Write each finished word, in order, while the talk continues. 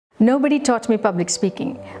Nobody taught me public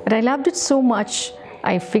speaking, but I loved it so much,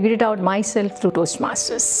 I figured it out myself through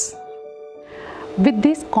Toastmasters. With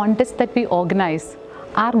these contests that we organize,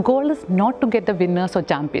 our goal is not to get the winners or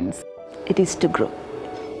champions. It is to grow.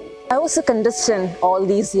 I was a contestant all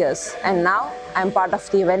these years, and now I'm part of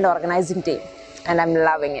the event organizing team, and I'm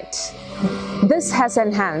loving it. This has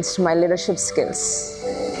enhanced my leadership skills.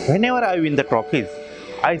 Whenever I win the trophies,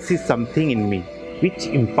 I see something in me which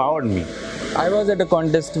empowered me. I was at a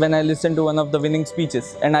contest when I listened to one of the winning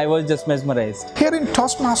speeches and I was just mesmerized. Here in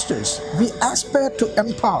Toastmasters, we aspire to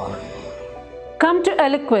empower. Come to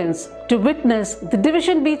Eloquence to witness the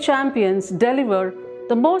Division B champions deliver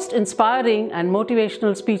the most inspiring and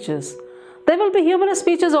motivational speeches. There will be humorous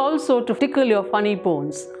speeches also to tickle your funny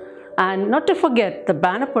bones. And not to forget the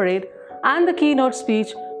banner parade and the keynote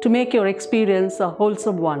speech to make your experience a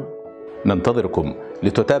wholesome one. ننتظركم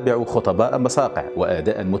لتتابعوا خطباء مساقع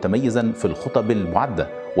وأداء متميزا في الخطب المعدة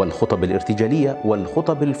والخطب الارتجالية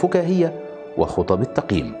والخطب الفكاهية وخطب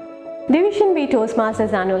التقييم. Division B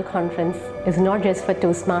Toastmasters Annual Conference is not just for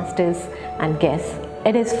Toastmasters and guests,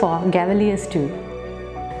 it is for Gavaliers too.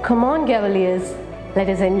 Come on Gavaliers, let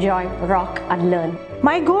us enjoy, rock and learn.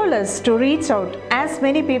 My goal is to reach out as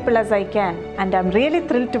many people as I can, and I'm really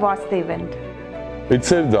thrilled to watch the event. It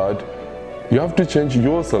said that you have to change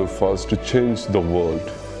yourself first to change the world.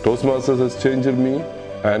 Toastmasters has changed me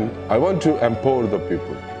and I want to empower the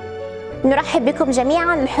people. نرحب بكم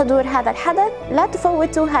جميعا لحضور هذا الحدث، لا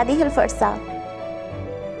تفوتوا هذه الفرصة.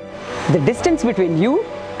 The distance between you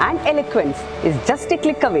and Eloquence is just a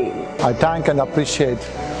click away. I thank and appreciate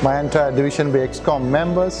my entire Division B XCOM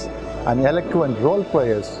members and Eloquent role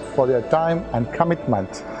players for their time and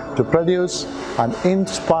commitment to produce an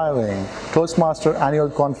inspiring Toastmaster Annual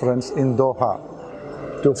Conference in Doha.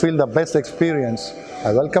 To feel the best experience,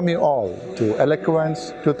 I welcome you all to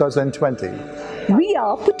Eloquence 2020. We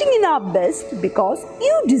are putting in our best because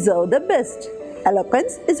you deserve the best.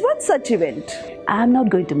 Eloquence is one such event. I am not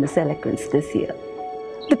going to miss Eloquence this year.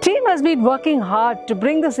 The team has been working hard to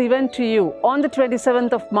bring this event to you on the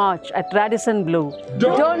 27th of March at Radisson Blue.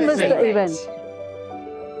 Don't miss the event.